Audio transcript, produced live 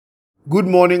Good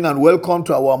morning and welcome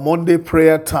to our Monday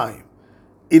prayer time.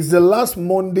 It's the last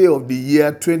Monday of the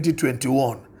year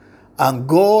 2021 and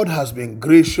God has been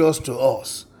gracious to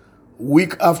us.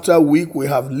 Week after week we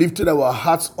have lifted our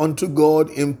hearts unto God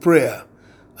in prayer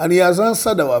and He has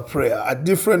answered our prayer at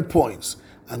different points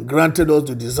and granted us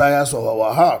the desires of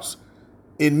our hearts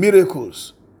in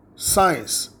miracles,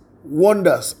 signs,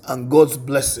 wonders and God's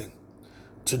blessing.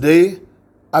 Today,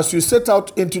 as you set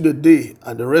out into the day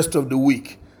and the rest of the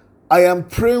week, I am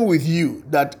praying with you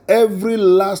that every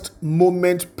last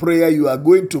moment prayer you are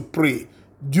going to pray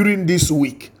during this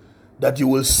week, that you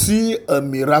will see a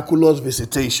miraculous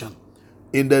visitation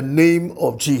in the name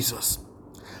of Jesus.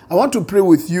 I want to pray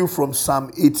with you from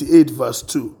Psalm 88 verse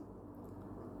 2.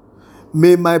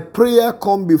 May my prayer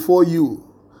come before you.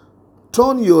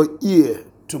 Turn your ear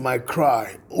to my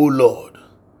cry, O Lord.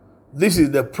 This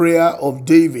is the prayer of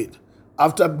David.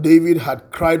 After David had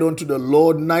cried unto the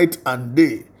Lord night and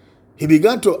day, he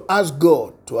began to ask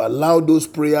God to allow those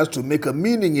prayers to make a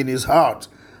meaning in his heart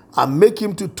and make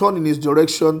him to turn in his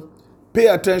direction, pay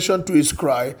attention to his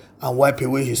cry, and wipe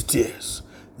away his tears.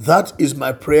 That is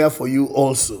my prayer for you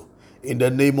also, in the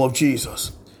name of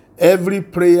Jesus. Every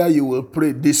prayer you will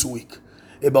pray this week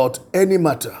about any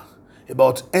matter,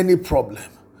 about any problem,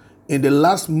 in the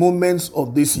last moments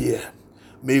of this year,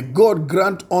 may God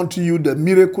grant unto you the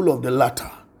miracle of the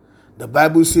latter. The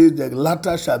Bible says the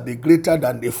latter shall be greater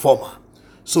than the former.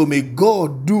 So may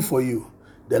God do for you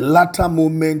the latter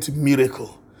moment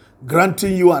miracle,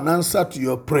 granting you an answer to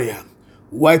your prayer,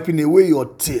 wiping away your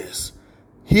tears,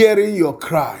 hearing your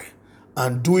cry,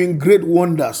 and doing great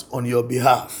wonders on your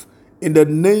behalf. In the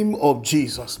name of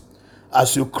Jesus,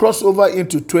 as you cross over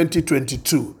into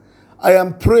 2022, I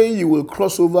am praying you will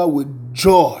cross over with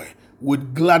joy,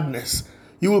 with gladness.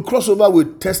 You will cross over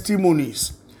with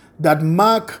testimonies that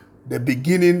mark the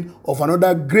beginning of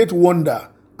another great wonder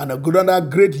and another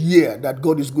great year that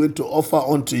God is going to offer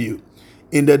unto you.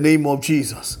 In the name of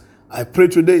Jesus, I pray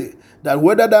today that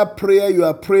whether that prayer you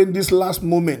are praying this last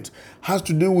moment has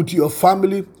to do with your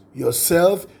family,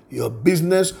 yourself, your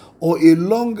business, or a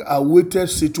long-awaited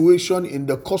situation in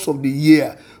the course of the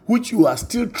year, which you are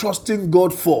still trusting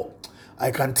God for, I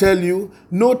can tell you,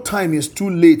 no time is too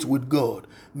late with God.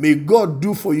 May God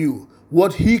do for you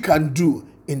what He can do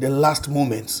in the last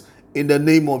moments. In the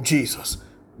name of Jesus.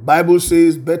 Bible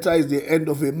says better is the end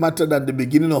of a matter than the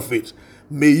beginning of it.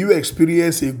 May you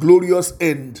experience a glorious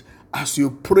end as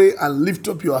you pray and lift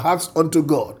up your hearts unto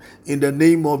God in the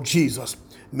name of Jesus.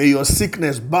 May your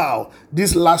sickness bow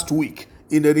this last week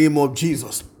in the name of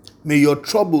Jesus. May your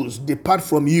troubles depart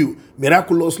from you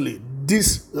miraculously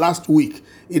this last week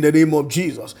in the name of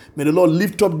Jesus. May the Lord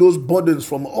lift up those burdens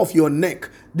from off your neck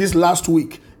this last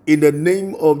week in the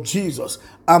name of Jesus.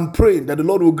 I'm praying that the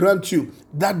Lord will grant you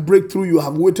that breakthrough you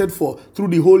have waited for through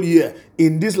the whole year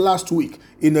in this last week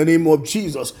in the name of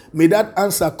Jesus. May that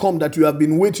answer come that you have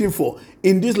been waiting for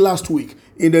in this last week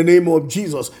in the name of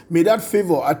Jesus. May that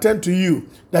favor attend to you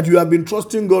that you have been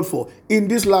trusting God for in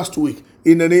this last week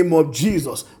in the name of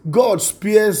Jesus. God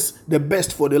spares the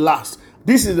best for the last.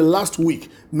 This is the last week.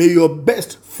 May your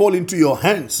best fall into your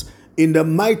hands in the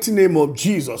mighty name of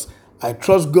Jesus. I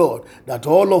trust God that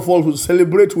all of us will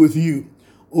celebrate with you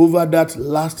over that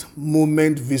last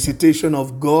moment visitation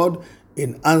of God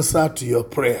in answer to your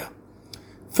prayer.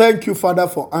 Thank you, Father,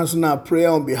 for answering our prayer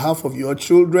on behalf of your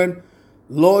children.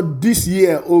 Lord, this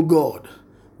year, oh God,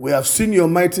 we have seen your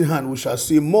mighty hand. We shall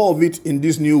see more of it in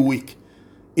this new week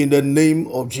in the name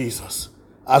of Jesus.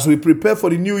 As we prepare for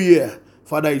the new year,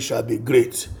 Father, it shall be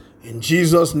great. In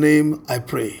Jesus' name I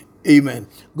pray. Amen.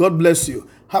 God bless you.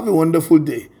 Have a wonderful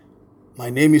day. My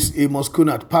name is Amos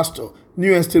Kunat, Pastor,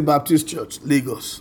 New Estate Baptist Church, Lagos.